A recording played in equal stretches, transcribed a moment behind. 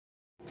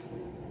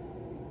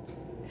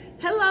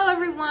Hello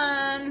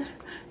everyone.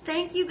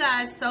 Thank you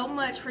guys so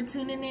much for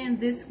tuning in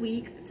this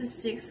week to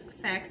 6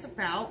 Facts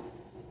About.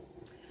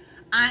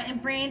 I am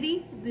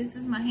Brandy. This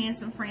is my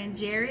handsome friend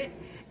Jared,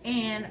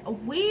 and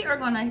we are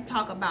going to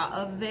talk about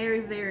a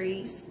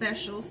very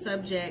special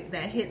subject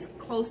that hits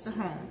close to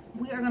home.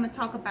 We are going to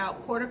talk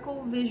about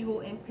cortical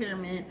visual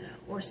impairment,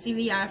 or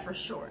CVI for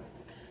short.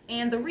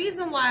 And the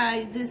reason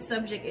why this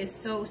subject is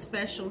so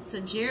special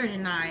to Jared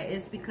and I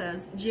is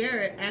because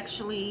Jared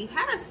actually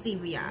has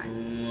CVI.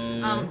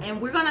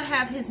 And we're going to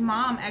have his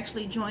mom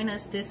actually join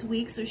us this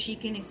week so she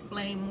can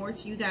explain more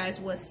to you guys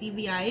what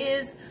CVI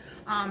is.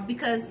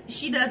 Because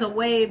she does a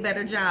way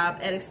better job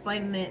at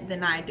explaining it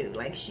than I do.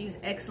 Like, she's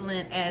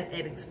excellent at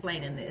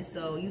explaining this.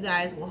 So you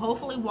guys will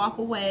hopefully walk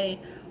away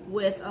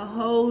with a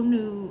whole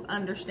new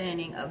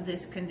understanding of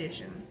this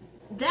condition.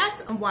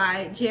 That's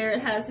why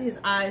Jared has his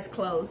eyes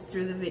closed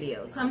through the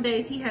video. Some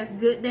days he has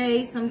good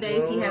days, some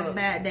days he has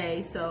bad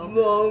days.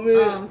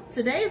 So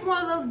today is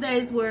one of those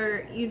days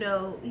where, you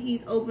know,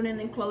 he's opening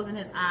and closing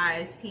his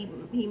eyes.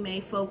 He may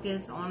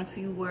focus on a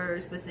few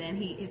words, but then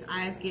his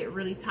eyes get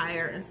really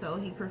tired, and so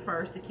he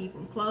prefers to keep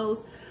them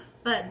closed.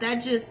 But that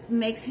just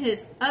makes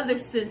his other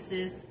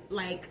senses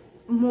like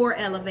more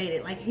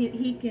elevated. Like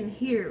he can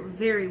hear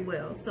very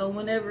well. So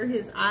whenever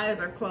his eyes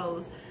are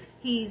closed,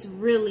 he's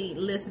really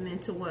listening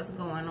to what's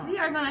going on. We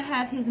are going to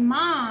have his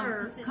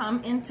mom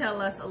come and tell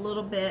us a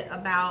little bit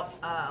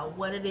about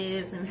what it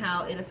is and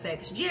how it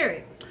affects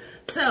Jared.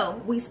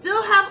 So we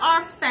still have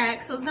our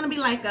facts. So it's going to be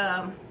like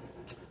a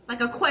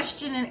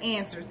question and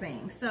answer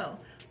thing. So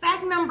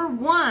fact number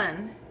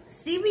 1,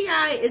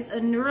 CVI is a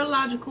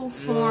neurological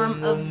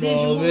form of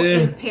visual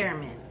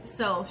impairment.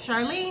 So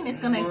Charlene is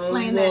going to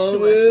explain that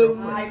to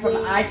us. From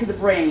the eye to the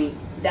brain,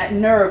 that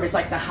nerve is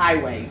like the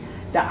highway.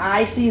 The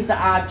eye sees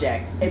the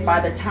object, and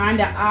by the time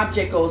that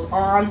object goes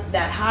on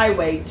that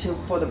highway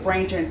for the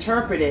brain to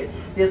interpret it,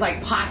 there's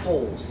like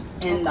potholes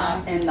in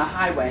the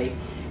highway,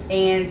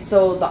 and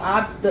so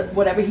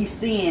whatever he's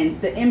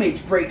seeing, the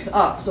image breaks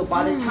up. So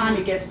by the time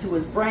it gets to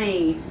his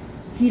brain,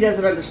 he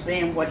doesn't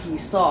understand what he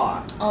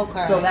saw.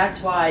 Okay. So that's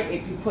why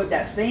if you put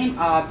that same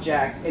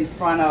object in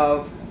front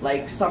of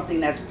like something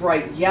that's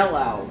bright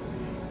yellow,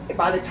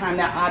 by the time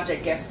that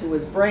object gets to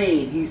his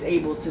brain, he's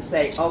able to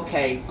say,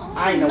 okay,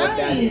 I know what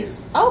that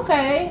is.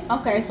 Okay,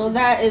 so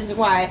that is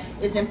why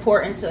it's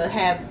important to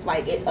have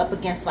like it up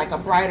against like a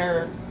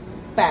brighter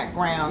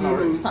background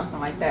or something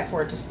like that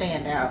for it to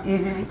stand out.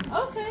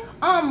 Okay.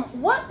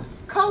 What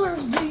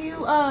colors do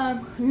you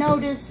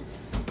notice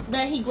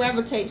that he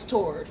gravitates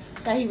toward,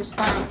 that he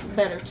responds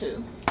better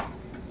to?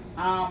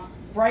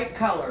 Bright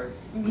colors,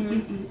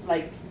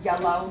 like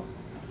yellow,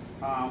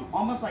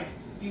 almost like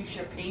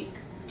fuchsia pink.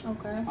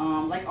 Okay.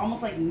 Like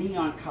almost like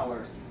neon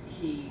colors,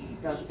 he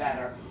does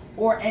better.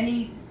 Or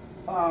any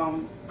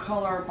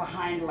color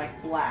behind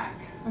like black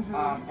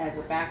as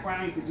a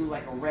background. You could do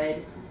like a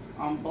red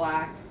on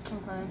black,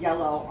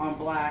 yellow on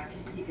black.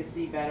 He could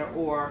see better.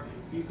 Or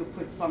you could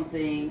put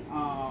something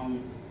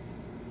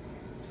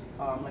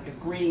like a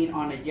green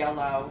on a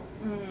yellow.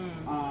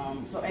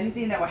 So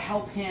anything that will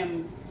help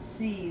him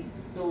see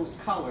those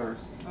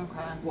colors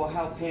will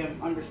help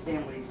him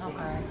understand what he's seeing.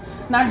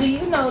 Now, do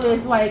you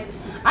notice, like,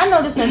 I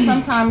noticed that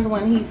sometimes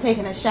when he's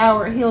taking a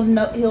shower, he'll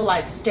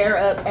like stare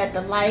up at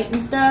the light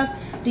and stuff.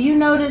 Do you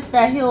notice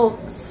that he'll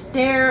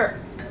stare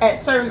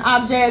at certain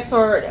objects,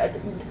 or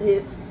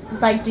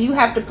like, do you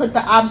have to put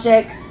the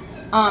object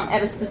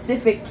at a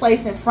specific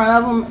place in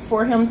front of him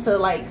for him to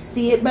like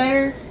see it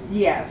better?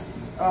 Yes.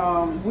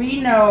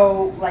 We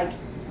know, like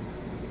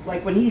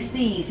when he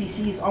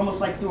sees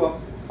almost like through a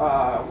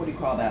what do you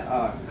call that?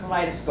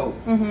 Kaleidoscope.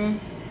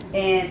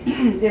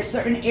 And there's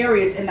certain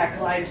areas in that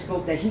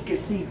kaleidoscope that he could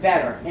see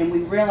better. And we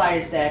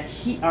realized that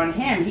he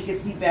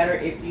could see better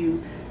if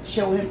you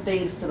show him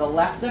things to the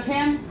left of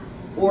him,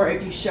 or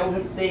if you show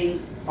him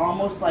things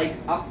almost like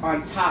up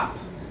on top,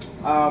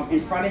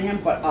 in front of him,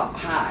 but up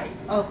high.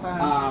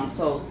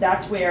 So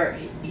that's where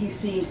he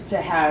seems to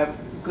have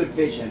good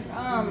vision.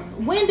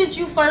 When did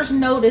you first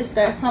notice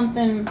that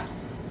something,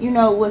 you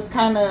know, was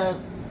kind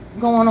of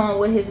going on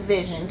with his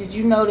vision? Did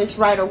you notice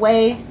right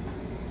away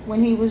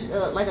when he was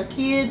like a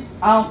kid?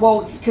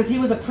 Well, because he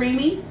was a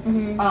preemie,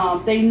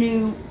 they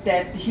knew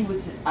that he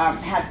was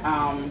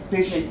had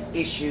vision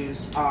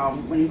issues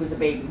when he was a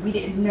baby. We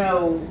didn't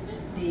know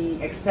the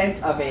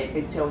extent of it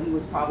until he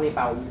was probably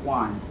about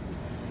 1,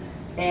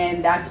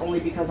 and that's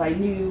only because I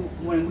knew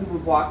when we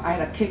would walk. I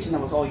had a kitchen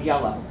that was all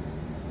yellow,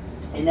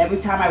 and every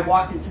time I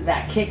walked into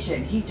that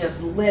kitchen, he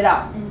just lit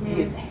up.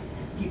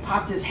 He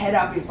popped his head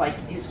up. It's like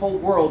his whole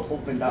world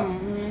opened up.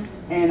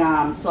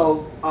 And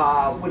so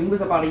when he was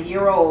about a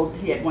year old,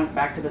 he had went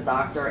back to the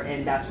doctor,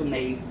 and that's when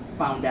they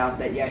found out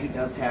that, yeah, he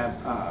does have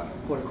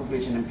cortical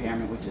vision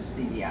impairment, which is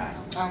CVI.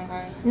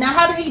 Now,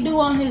 how did he do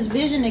on his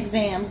vision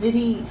exams? Did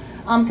he,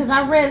 because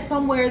I read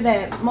somewhere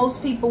that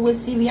most people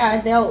with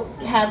CVI, they'll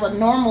have a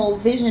normal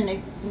vision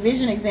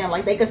exam,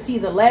 like they could see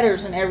the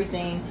letters and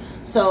everything.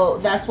 So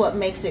that's what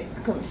makes it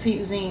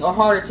confusing or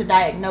harder to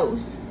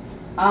diagnose.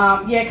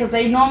 Yeah, because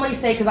they normally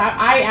say, because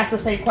I ask the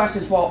same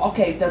questions. Well,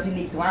 okay, does he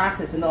need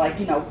glasses? And they're like,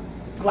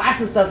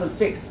 glasses doesn't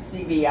fix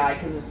CVI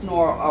because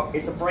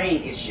it's a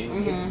brain issue.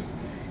 It's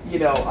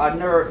a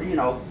nerve,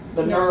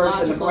 the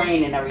nerves and the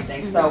brain and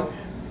everything. So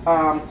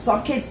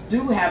some kids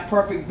do have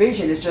perfect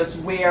vision. It's just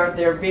where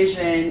their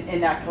vision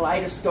in that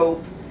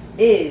kaleidoscope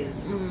is,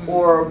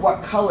 or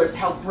what colors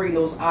help bring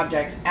those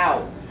objects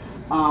out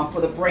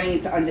for the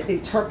brain to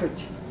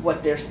interpret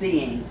what they're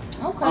seeing.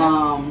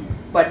 Okay.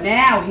 But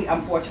now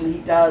unfortunately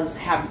he does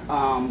have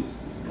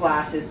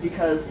glasses,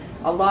 because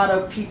a lot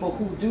of people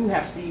who do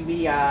have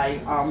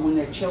CVI when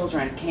they're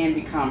children can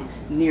become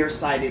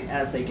nearsighted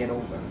as they get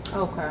older.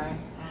 Okay.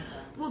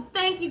 Well,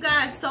 thank you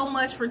guys so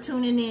much for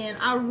tuning in.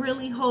 I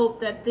really hope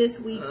that this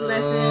week's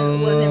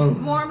lesson was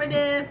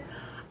informative.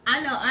 I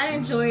know I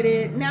enjoyed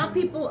it. Now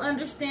people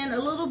understand a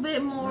little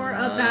bit more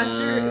about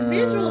your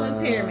visual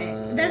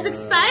impairment. That's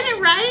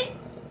exciting, right?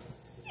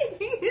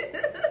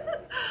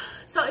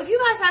 So if you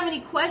guys have any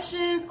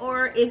questions,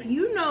 or if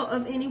you know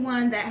of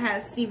anyone that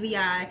has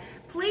CVI,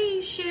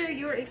 please share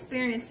your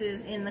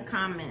experiences in the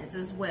comments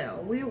as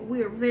well.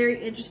 We're very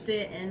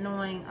interested in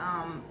knowing,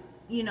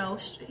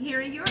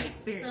 hearing your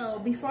experience. So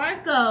before I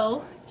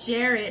go,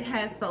 Jared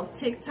has both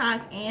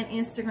TikTok and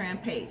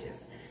Instagram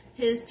pages.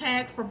 His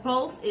tag for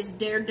both is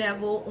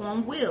Daredevil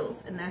on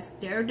Wheels, and that's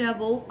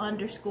Daredevil _on_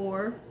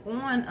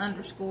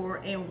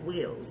 and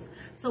Wheels.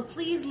 So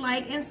please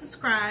like and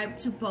subscribe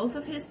to both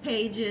of his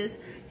pages.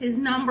 His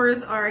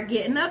numbers are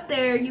getting up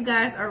there. You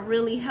guys are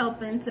really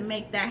helping to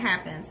make that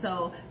happen.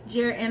 So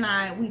Jared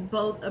and we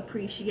both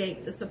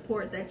appreciate the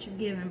support that you're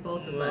giving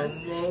both of us.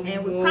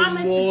 And we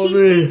promise to keep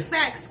these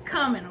facts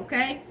coming,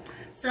 okay?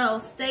 So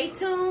stay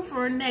tuned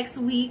for next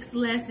week's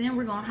lesson.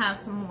 We're going to have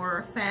some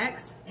more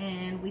facts,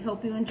 and we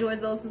hope you enjoy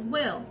those as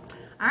well.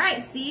 All right,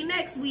 see you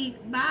next week.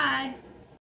 Bye.